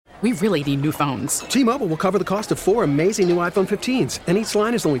We really need new phones. T-Mobile will cover the cost of 4 amazing new iPhone 15s, and each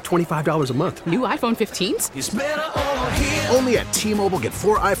line is only $25 a month. New iPhone 15s? It's better over here. Only at T-Mobile, get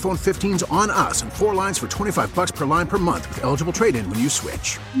 4 iPhone 15s on us and 4 lines for $25 per line per month with eligible trade-in when you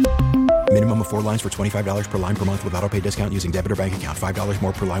switch. Minimum of 4 lines for $25 per line per month with autopay discount using debit or bank account. $5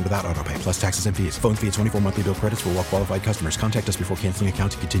 more per line without autopay, plus taxes and fees. Phone fee at 24 monthly bill credits for well-qualified customers. Contact us before canceling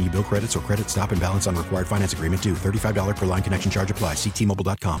account to continue bill credits or credit stop and balance on required finance agreement due. $35 per line connection charge applies. See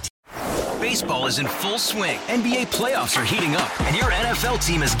T-Mobile.com. Baseball is in full swing. NBA playoffs are heating up, and your NFL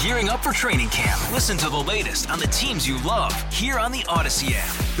team is gearing up for training camp. Listen to the latest on the teams you love here on the Odyssey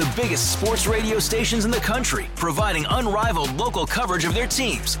app. The biggest sports radio stations in the country, providing unrivaled local coverage of their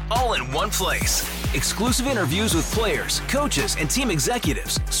teams, all in one place. Exclusive interviews with players, coaches, and team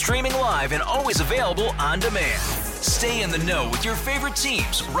executives, streaming live and always available on demand. Stay in the know with your favorite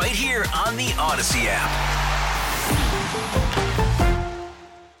teams right here on the Odyssey app.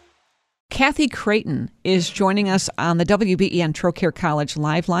 Cathy Creighton is joining us on the WBEN Trocaire College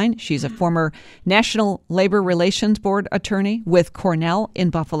Live Line. She's a former National Labor Relations Board attorney with Cornell in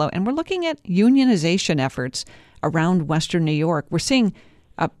Buffalo, and we're looking at unionization efforts around Western New York. We're seeing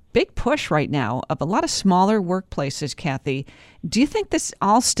a big push right now of a lot of smaller workplaces, Cathy. Do you think this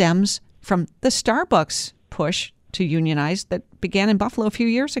all stems from the Starbucks push to unionize that began in Buffalo a few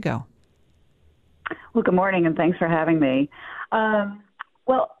years ago? Well, good morning, and thanks for having me.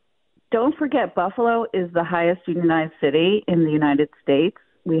 Don't forget, Buffalo is the highest unionized city in the United States.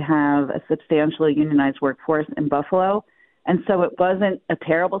 We have a substantially unionized workforce in Buffalo. And so it wasn't a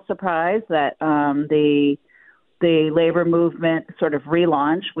terrible surprise that the labor movement sort of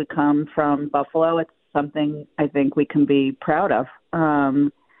relaunch would come from Buffalo. It's something I think we can be proud of.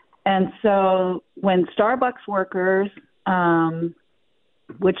 And so when Starbucks workers,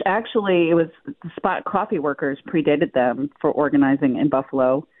 which actually it was the spot coffee workers predated them for organizing in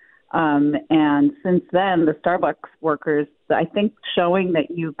Buffalo, and since then, the Starbucks workers, I think, showing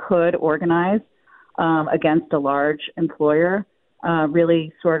that you could organize against a large employer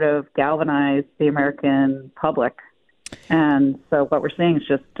really sort of galvanized the American public. And so what we're seeing is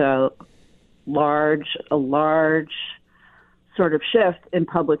just a large sort of shift in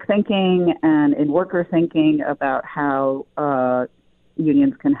public thinking and in worker thinking about how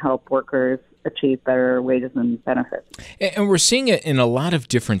unions can help workers achieve better wages and benefits. And we're seeing it in a lot of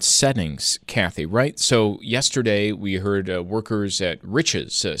different settings, Cathy, right? So yesterday we heard workers at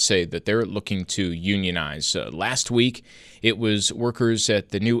Riches say that they're looking to unionize. Last week it was workers at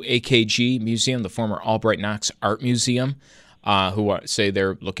the new AKG Museum, the former Albright Knox Art Museum, who say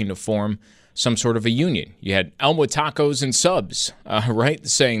they're looking to form some sort of a union. You had Elmwood Tacos and Subs, right,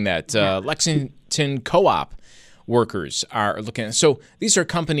 saying that. Lexington Co-op workers are looking at. So these are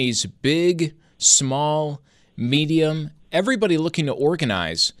companies, big, small, medium, everybody looking to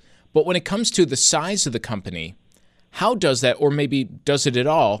organize. But when it comes to the size of the company, how does that, or maybe does it at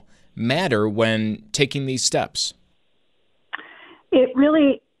all, matter when taking these steps? It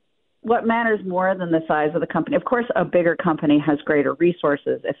really, what matters more than the size of the company, of course, a bigger company has greater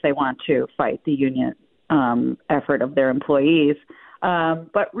resources if they want to fight the union effort of their employees.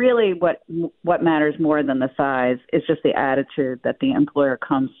 But really what matters more than the size is just the attitude that the employer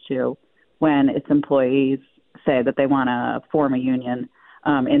comes to when its employees say that they want to form a union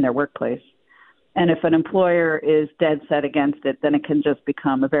in their workplace. And if an employer is dead set against it, then it can just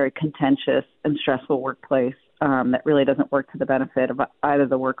become a very contentious and stressful workplace that really doesn't work to the benefit of either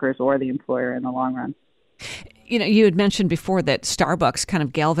the workers or the employer in the long run. You know, you had mentioned before that Starbucks kind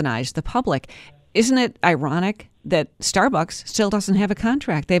of galvanized the public. Isn't it ironic that Starbucks still doesn't have a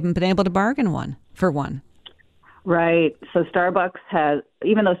contract? They haven't been able to bargain for one. Right. So Starbucks has,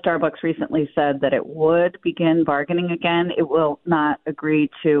 even though Starbucks recently said that it would begin bargaining again, it will not agree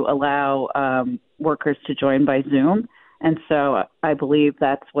to allow workers to join by Zoom. And so I believe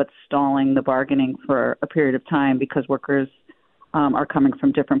that's what's stalling the bargaining for a period of time, because workers are coming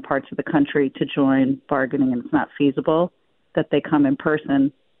from different parts of the country to join bargaining, and it's not feasible that they come in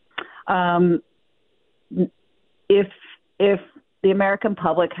person. If the American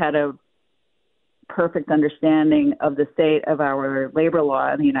public had a perfect understanding of the state of our labor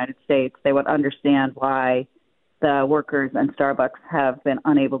law in the United States, they would understand why the workers and Starbucks have been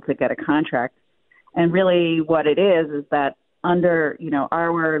unable to get a contract. And really what it is that under,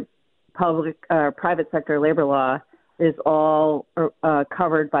 our private sector labor law is all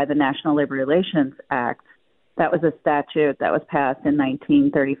covered by the National Labor Relations Act. That was a statute that was passed in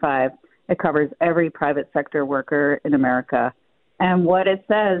 1935. It covers every private sector worker in America. And what it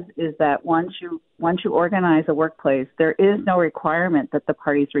says is that once you organize a workplace, there is no requirement that the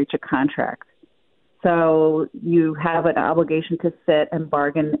parties reach a contract. So you have an obligation to sit and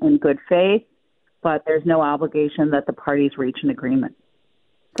bargain in good faith, but there's no obligation that the parties reach an agreement.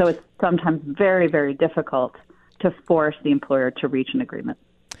 So it's sometimes very, very difficult to force the employer to reach an agreement.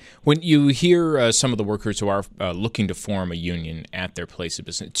 When you hear some of the workers who are looking to form a union at their place of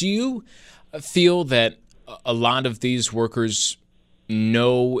business, do you feel that a lot of these workers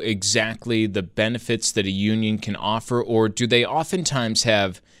know exactly the benefits that a union can offer, or do they oftentimes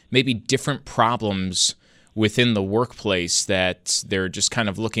have maybe different problems within the workplace that they're just kind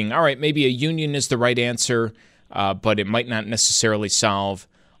of looking, all right, maybe a union is the right answer, but it might not necessarily solve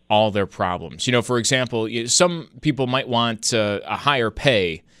all their problems? You know, for example, some people might want a higher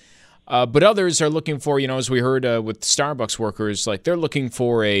pay, but others are looking for, you know, as we heard with Starbucks workers, like they're looking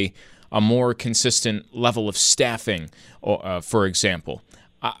for a more consistent level of staffing, for example.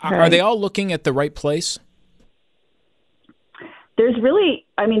 Are they all looking at the right place? There's really,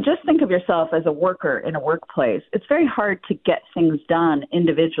 I mean, just think of yourself as a worker in a workplace. It's very hard to get things done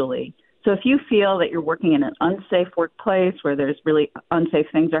individually. So if you feel that you're working in an unsafe workplace where there's really unsafe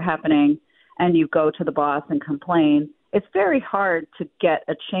things are happening and you go to the boss and complain, it's very hard to get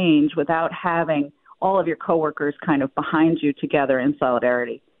a change without having all of your coworkers kind of behind you together in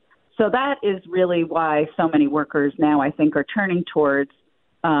solidarity. So that is really why so many workers now, I think, are turning towards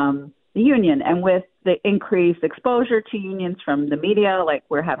the union. And with the increased exposure to unions from the media, like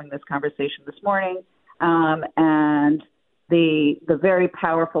we're having this conversation this morning, and the very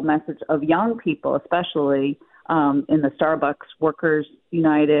powerful message of young people, especially in the Starbucks Workers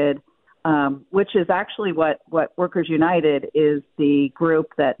United, which is actually what Workers United is, the group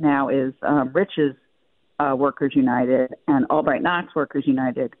that now is Rich's Workers United and Albright Knox Workers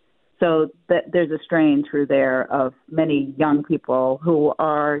United. So that there's a strain through there of many young people who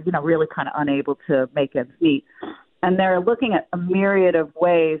are, you know, really kind of unable to make ends meet. And they're looking at a myriad of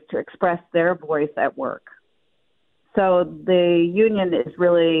ways to express their voice at work. So the union is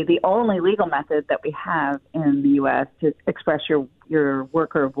really the only legal method that we have in the U.S. to express your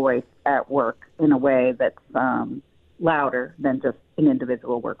worker voice at work in a way that's louder than just an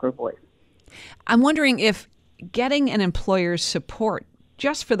individual worker voice. I'm wondering if getting an employer's support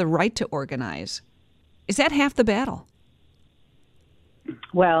just for the right to organize, is that half the battle?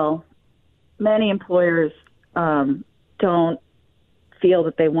 Well, many employers don't feel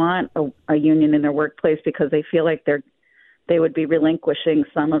that they want a union in their workplace because they feel like they would be relinquishing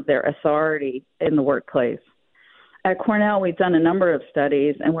some of their authority in the workplace. At Cornell, we've done a number of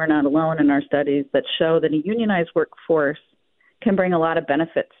studies, and we're not alone in our studies, that show that a unionized workforce can bring a lot of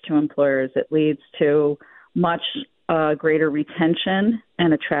benefits to employers. It leads to much greater retention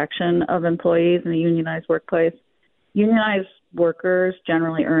and attraction of employees in a unionized workplace. Unionized workers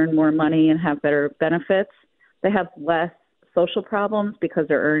generally earn more money and have better benefits. They have less social problems because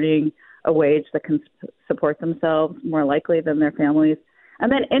they're earning a wage that can support themselves more likely than their families.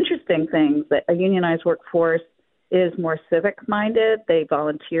 And then interesting things, that a unionized workforce is more civic-minded. They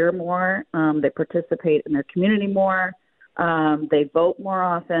volunteer more. They participate in their community more. They vote more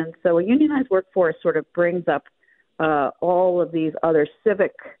often. So a unionized workforce sort of brings up all of these other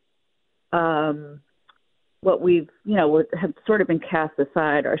civic, what we've, have sort of been cast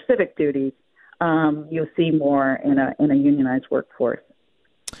aside, our civic duties, you'll see more in a unionized workforce.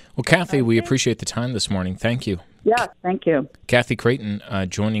 Well, Cathy, we appreciate the time this morning. Thank you. Yeah, thank you. Cathy Creighton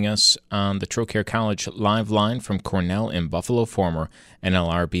joining us on the Trocaire College Live Line from Cornell in Buffalo, former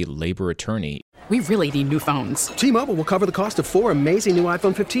NLRB labor attorney. We really need new phones. T-Mobile will cover the cost of 4 amazing new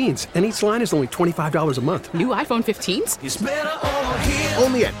iPhone 15s, and each line is only $25 a month. New iPhone 15s? It's better over here.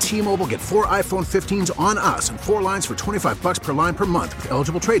 Only at T-Mobile, get 4 iPhone 15s on us and 4 lines for $25 per line per month with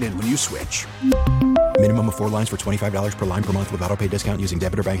eligible trade-in when you switch. Minimum of 4 lines for $25 per line per month with auto-pay discount using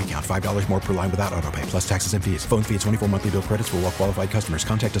debit or bank account. $5 more per line without auto-pay, plus taxes and fees. Phone fee at 24 monthly bill credits for well-qualified customers.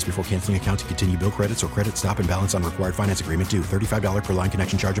 Contact us before canceling account to continue bill credits or credit stop and balance on required finance agreement due. $35 per line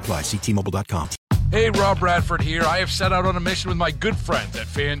connection charge applies. See T-Mobile.com. Hey, Rob Bradford here. I have set out on a mission with my good friends at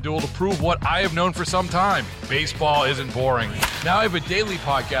FanDuel to prove what I have known for some time. Baseball isn't boring. Now I have a daily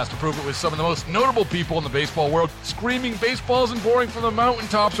podcast to prove it with some of the most notable people in the baseball world, screaming baseball isn't boring from the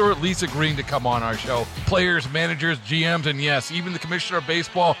mountaintops, or at least agreeing to come on our show. Players, managers, GMs, and yes, even the commissioner of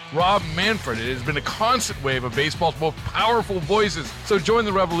baseball, Rob Manfred. It has been a constant wave of baseball's most powerful voices. So join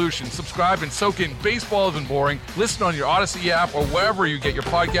the revolution. Subscribe and soak in Baseball Isn't Boring. Listen on your Odyssey app or wherever you get your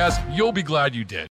podcasts. You'll be glad you did.